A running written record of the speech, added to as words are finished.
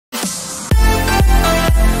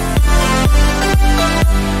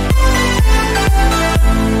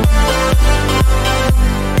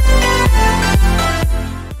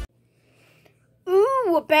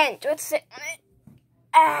don't sit on it.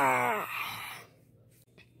 Ah.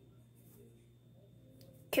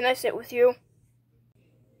 Can I sit with you?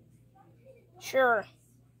 Sure.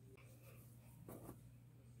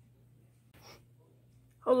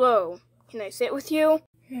 Hello. Can I sit with you?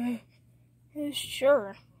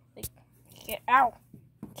 Sure. Like, get out.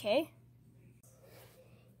 Okay?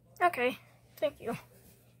 Okay. Thank you.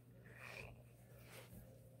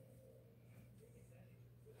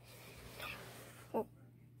 Oh,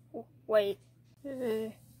 wait.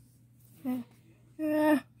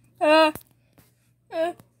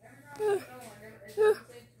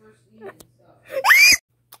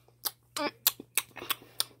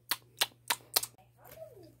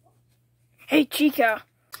 Hey, Chica.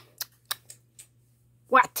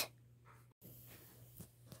 What?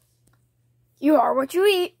 You are what you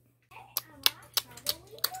eat.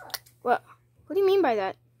 What? What do you mean by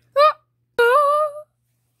that?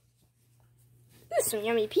 This is some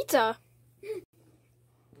yummy pizza.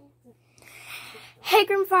 Hey,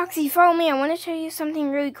 Grim Foxy, follow me. I want to show you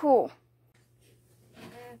something really cool.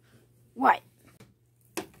 What?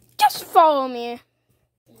 Just follow me.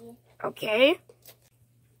 Okay.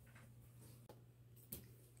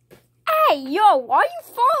 Hey, yo, why are you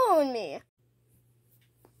following me?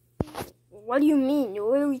 What do you mean? You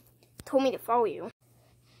literally told me to follow you.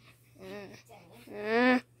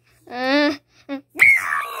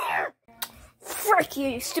 Frick you,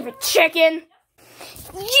 you stupid chicken!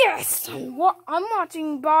 Yes! I'm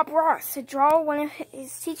watching Bob Ross to draw when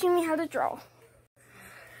he's teaching me how to draw.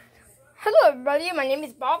 Hello everybody, my name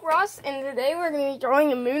is Bob Ross, and today we're going to be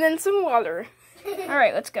drawing a moon and some water.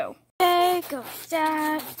 Alright, let's go. There goes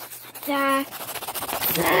that.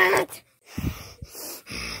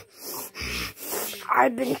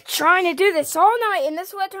 I've been trying to do this all night, and this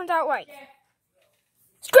is what it turned out like.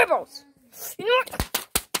 Scribbles! You know what?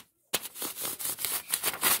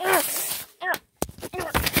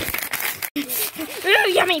 Ooh,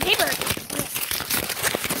 yummy paper!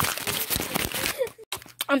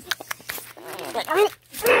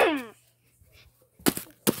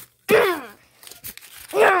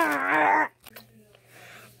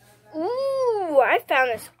 Ooh, I found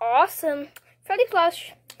this awesome Freddy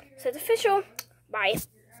plush. So it's official. Bye.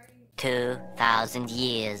 2,000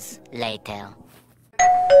 years later.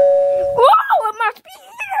 Whoa, it must be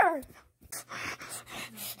here!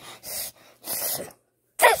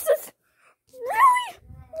 This is really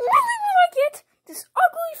like it. This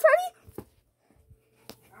ugly Freddy.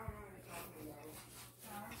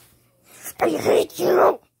 I hate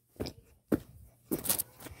you.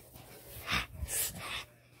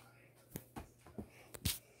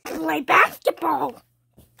 Play basketball.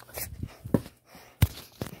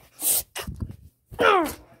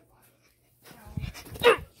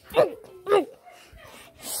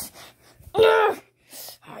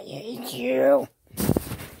 I hate you.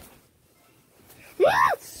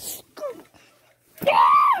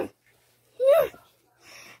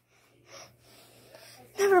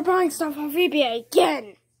 Never buying stuff on VBA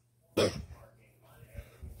again.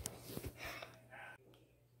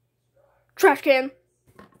 Trash can.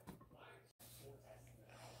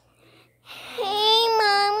 Hey,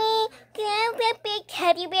 Mommy, can I have that big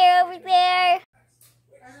teddy bear over there?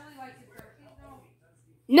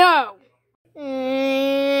 No.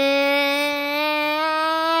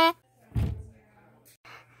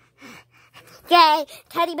 Yay,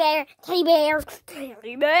 teddy bear, teddy bear,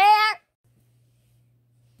 teddy bear.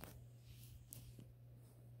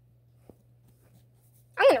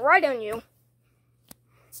 I'm gonna ride on you.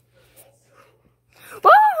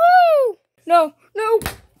 Woohoo! No.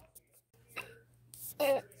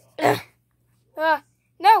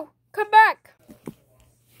 No, come back.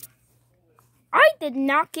 I did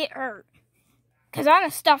not get hurt. Because I'm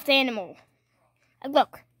a stuffed animal.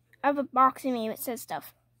 Look, I have a box in me that says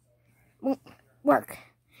stuff. Won't work.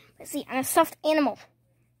 But see, I'm a stuffed animal.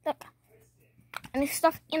 Look, I'm a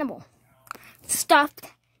stuffed animal. Stuffed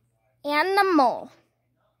animal.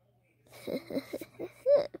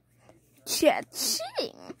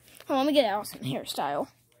 Cha-ching. Oh, let me get an awesome hairstyle.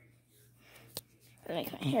 To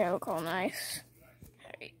make my hair look all nice.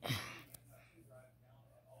 Alright.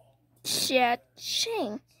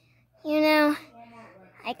 Cha-ching. You know,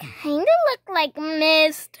 I kind of look like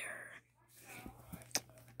Mr.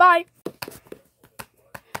 Bye.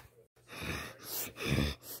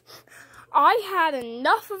 I had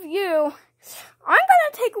enough of you. I'm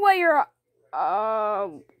gonna take away your,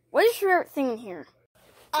 what is your favorite thing in here?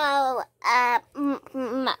 Oh,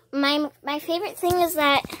 my favorite thing is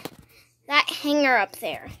that hanger up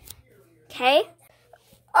there. Okay?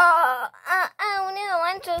 Oh no,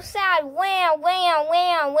 I'm so sad. Wham.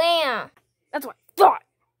 That's what I thought.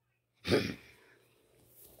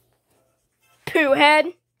 Pooh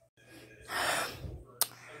head.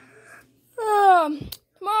 Tomorrow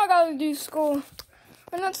I gotta do school.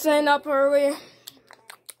 I'm not staying up early.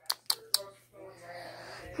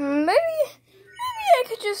 Maybe I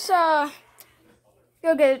could just go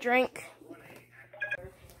get a drink.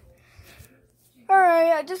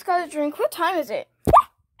 Alright, I just got a drink. What time is it?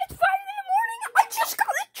 It's 5 in the morning. I just got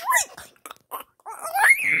a drink.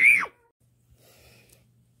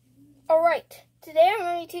 Alright, today I'm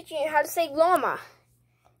going to be teaching you how to say llama.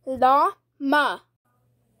 Llama.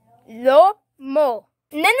 Lomo.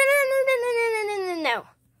 No.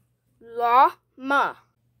 Llama.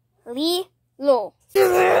 Li-lo.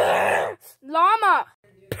 Llama.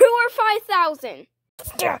 Pooh 5000.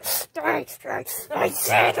 I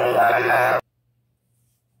said llama.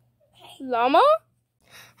 Llama?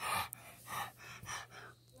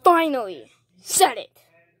 Finally, said it.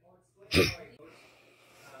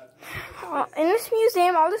 In this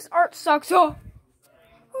museum, all this art sucks. Oh,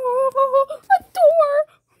 a door.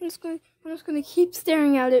 I'm just gonna keep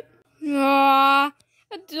staring at it. Ah,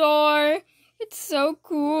 a door. It's so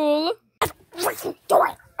cool. Door.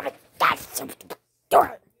 Door.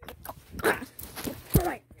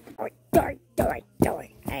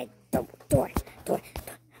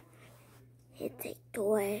 It's a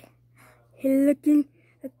door. You're looking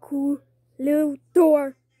a cool little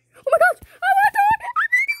door. Oh my gosh! Oh my god!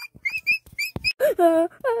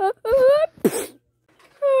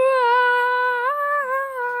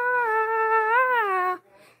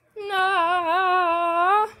 No.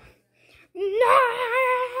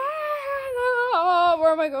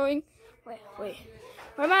 Where am I going? Wait. Where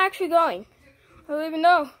am I actually going? I don't even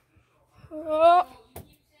know. Oh.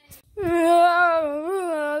 Hey,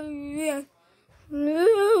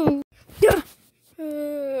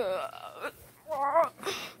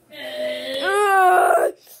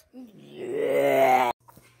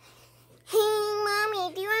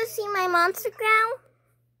 Mommy, do you want to see my monster growl?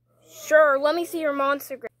 Sure, let me see your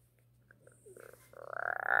monster growl.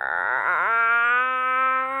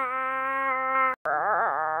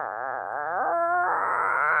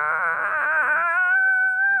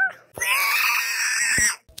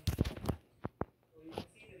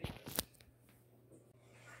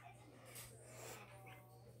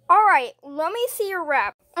 Alright, let me see your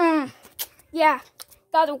rap. Yeah,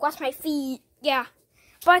 gotta wash my feet. Yeah,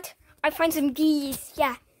 but I find some geese.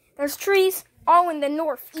 Yeah, there's trees all in the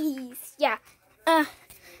northeast. Yeah,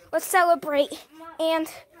 let's celebrate.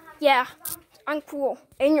 And yeah, I'm cool.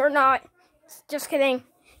 And you're not. Just kidding.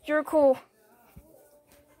 You're cool.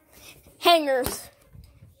 Hangers.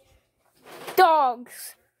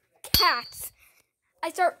 Dogs. Cats. I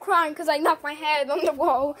start crying because I knock my head on the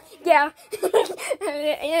wall. Yeah.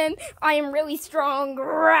 And I am really strong.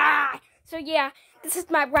 Rah! So yeah, this is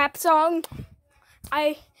my rap song.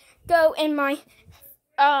 I go in my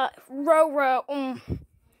row.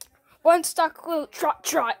 One stuck little trot.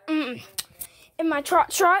 In my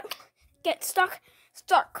trot. Get stuck.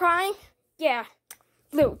 Start crying. Yeah.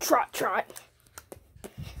 Little trot.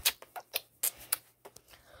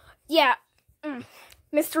 Yeah.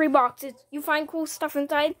 Mystery boxes. You find cool stuff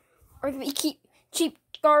inside, or you keep cheap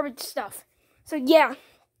garbage stuff. So yeah,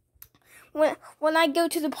 when I go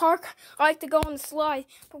to the park, I like to go on the slide.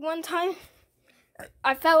 But one time,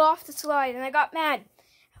 I fell off the slide and I got mad.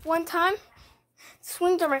 One time,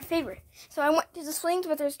 swings are my favorite. So I went to the swings,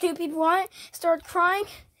 but there's 2 people on it. Started crying.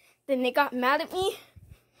 Then they got mad at me.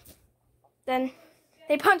 Then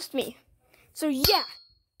they punched me. So yeah,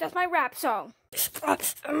 that's my rap song.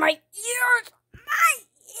 My ears.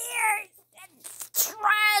 It's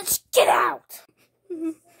trash. Get out.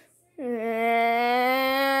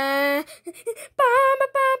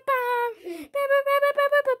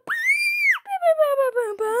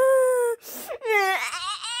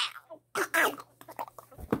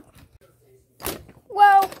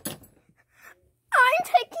 Well, I'm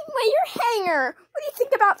taking away your hanger. What do you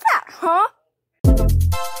think about that, huh?